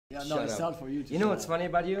Yeah, no, it's not for you to You know what's funny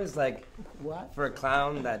about you is like, what? for a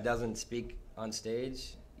clown that doesn't speak on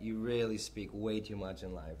stage, you really speak way too much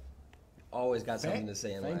in live. Always got something to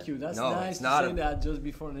say in live. Thank you. That's no, nice it's to not say that just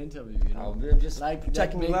before an interview. You know, I'm just like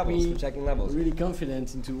checking levels. I'm checking levels. Really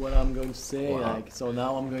confident into what I'm going to say. Wow. Like, so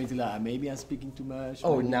now I'm going to like maybe I'm speaking too much.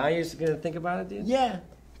 Oh, maybe. now you're gonna think about it, dude? Yeah.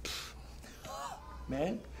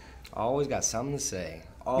 Man. Always got something to say.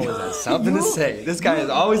 Always got something to say. This guy is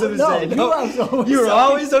always something to say. You're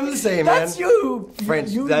always something to say, man. That's you.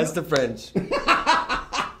 French. That's the French.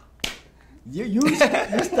 You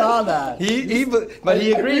start that. But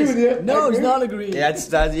he agrees. With you. No, he's not agreeing. Yeah,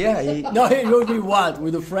 he. No, you agree what?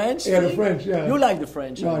 With the French? Yeah, the thing? French, yeah. You like the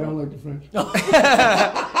French? No, I don't like the French. Oh,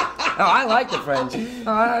 I like the French.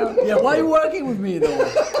 Yeah, why are you working with me though?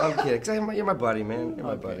 I'm kidding. 'Cause you're my buddy, man. You're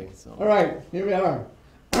my buddy. So. All right, here we are.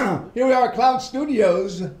 Here we are at Cloud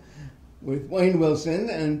Studios with Wayne Wilson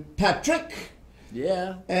and Patrick.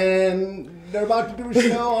 Yeah. And they're about to do a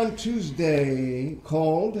show on Tuesday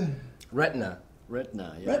called Retina.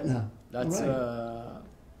 Retina, yeah. Retina. That's All right.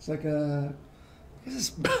 It's like a... This is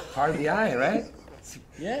part of the eye, right?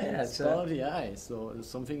 yeah, it's part of the eye. So it's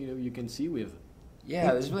something you can see with.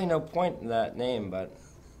 Yeah, there's really no point in that name, but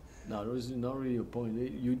No, there is not really a point.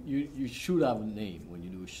 You should have a name when you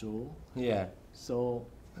do a show. yeah. So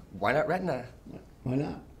Why not Retina? Why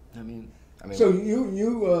not? I mean, So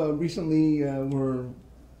you recently were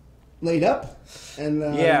laid up, and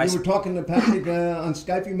Yeah, you were talking to Patrick on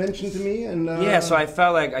Skype. You mentioned to me, and Yeah, so I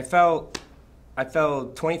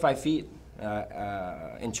fell 25 feet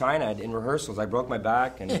in China in rehearsals. I broke my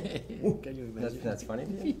back, and can you imagine? that's funny.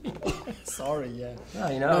 Sorry, yeah. No,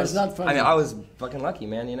 you know, No, it's not funny. I mean, I was fucking lucky,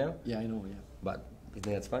 man. You know, Yeah, I know, yeah. but you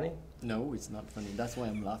think that's funny? No, it's not funny. That's why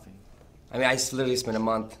I'm laughing. I mean, I literally spent a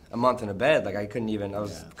month in a bed. Like I couldn't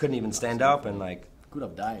even stand up, and like Could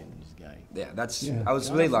have died, this guy. Yeah. I was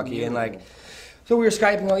really lucky, and like. So we were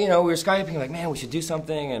Skyping, like, man, we should do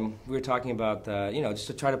something, and we were talking about, just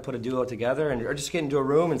to try to put a duo together, or just get into a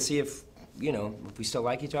room and see if we still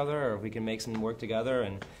like each other, or if we can make some work together,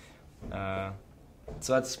 and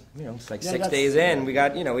so that's, it's like 6 days in, we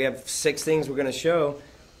have 6 things we're gonna show,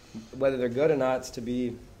 whether they're good or not, it's to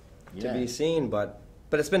be seen, but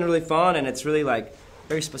it's been really fun, and it's really like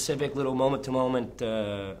very specific little moment-to-moment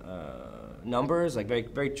numbers, like very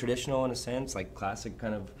very traditional in a sense, like classic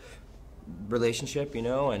kind of relationship,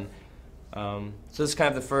 and so this is kind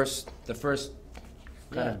of the first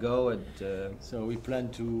kind of go at. So we plan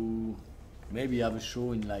to maybe have a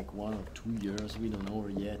show in like 1 or 2 years. We don't know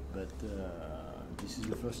yet, but this is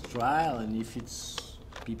the first trial, and if it's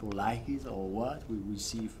people like it or what, we will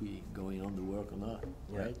see if we going on the work or not.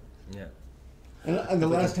 Right? Yeah. And the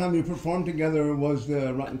last time you performed together was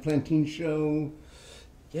the Rotten Plantain show.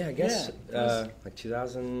 Yeah, I guess like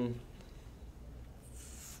 2012.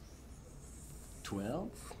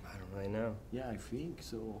 12? I don't really know. Yeah, I think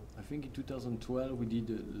so. I think in 2012 we did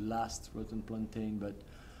the last Rotten Plantain, but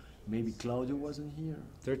maybe Claudio wasn't here.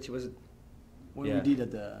 13 was it? When we did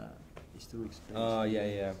at the historic space. Oh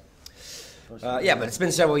yeah. Yeah, but it's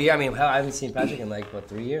been several years. I mean, hell, I haven't seen Patrick in like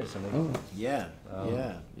 3 years. Something. Oh. Yeah.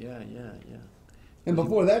 And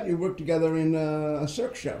before that, you worked together in a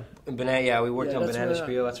Cirque show. We worked on Banana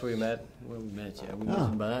Spiel. That's where we met. Where we met, yeah. We met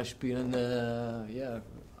in Banana Spiel, and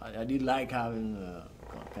I did like having a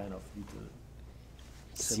kind of little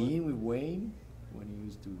scene with Wayne when he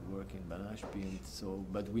used to work in Banana Spiel. So,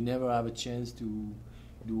 but we never have a chance to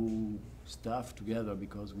do stuff together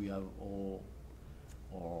because we have all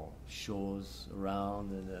our shows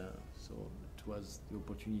around, and so it was the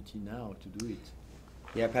opportunity now to do it.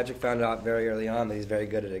 Yeah, Patrick found out very early on that he's very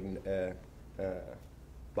good at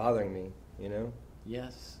bothering me,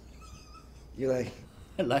 Yes. You're like...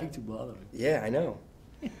 I like to bother him. Yeah, I know.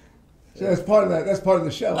 So that's part of that. That's part of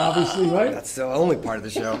the show, obviously, right? That's the only part of the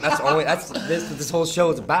show. That's what this whole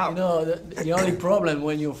show is about. The only problem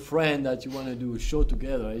when you're a friend that you want to do a show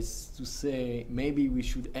together is to say maybe we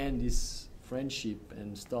should end this friendship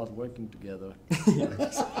and start working together.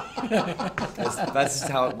 That's just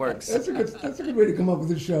how it works. That's a good way to come up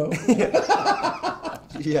with a show.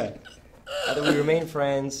 Yeah. Either we remain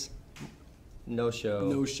friends, no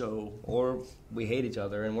show, or we hate each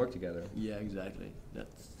other and work together. Yeah, exactly.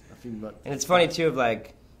 That's I think. But and it's funny too, of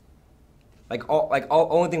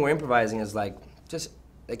only thing we're improvising is just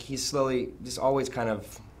he's slowly just always kind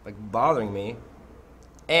of bothering me,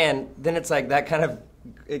 and then it's like that kind of.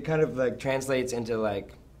 It kind of translates into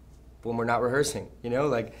when we're not rehearsing,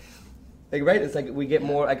 right? It's like we get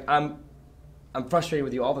more I'm frustrated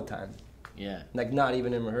with you all the time. Yeah. Not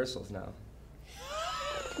even in rehearsals now.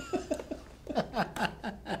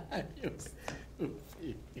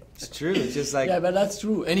 It's true. It's just like yeah, but that's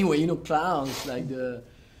true. Anyway, you know, clowns like the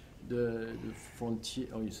frontier.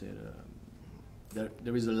 Oh, you say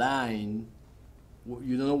there is a line.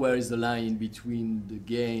 You don't know where is the line in between the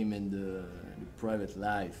game and the private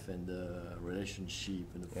life and the relationship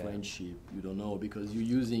and the friendship. You don't know because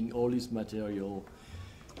you're using all this material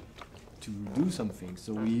to do something.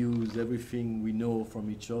 So we use everything we know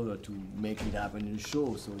from each other to make it happen in the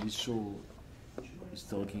show. So this show is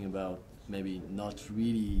talking about maybe not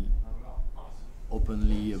really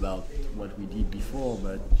openly about what we did before,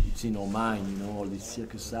 but it's in our mind, you know, all this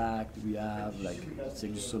circus act we have, like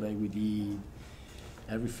Cirque du Soleil we did,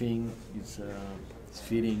 everything, it's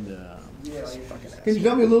fitting the... Can you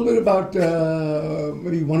tell me a little bit about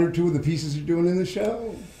maybe one or two of the pieces you're doing in the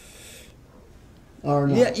show? Or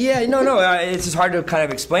not? No, it's just hard to kind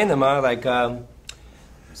of explain them, like...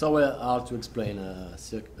 So we're hard to explain a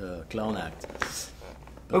clown act.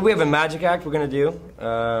 But we have a magic act we're going to do.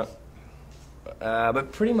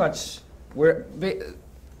 But pretty much, the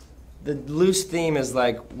loose theme is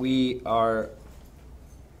like you're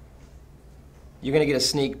going to get a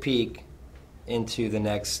sneak peek into the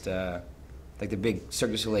next, like the big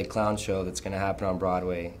Cirque du Soleil clown show that's going to happen on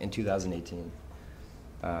Broadway in 2018.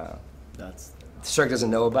 Cirque doesn't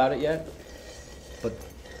know about it yet, but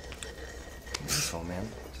oh man,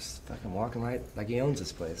 just fucking walking right like he owns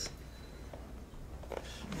this place.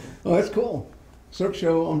 Oh, that's cool. Cirque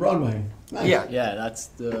show on Broadway. Nice. Yeah, that's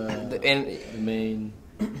the main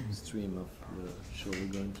stream of the show we're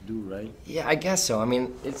going to do, right? Yeah, I guess so. I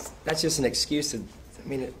mean, that's just an excuse. It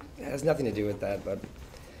has nothing to do with that, but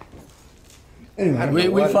anyway,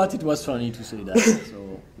 we thought it was funny to say that,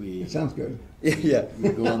 so we. It sounds good. Yeah, we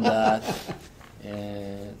go on that.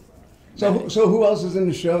 And so who else is in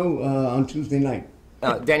the show on Tuesday night?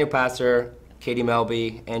 Daniel Passer, Katie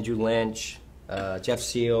Melby, Andrew Lynch, Jeff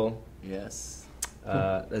Seal. Yes.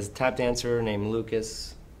 There's a tap dancer named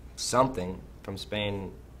Lucas something from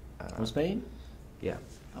Spain. From Spain? Yeah.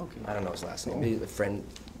 Okay. I don't know his last name. A friend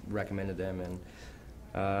recommended them, and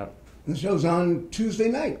the show's on Tuesday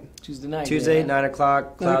night. Tuesday, 9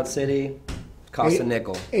 o'clock, Cloud City. Costs a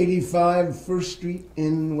nickel. 85 First Street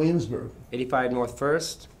in Williamsburg. 85 North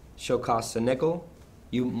First. Show costs a nickel.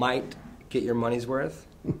 You might get your money's worth.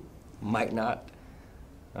 Might not.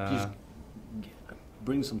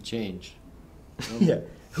 Bring some change. Yeah.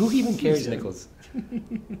 Who even carries nickels?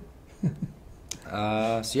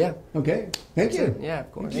 So yeah. Okay. Thank you. Yeah,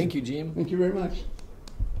 of course. Thank you, Jim. Thank you very much.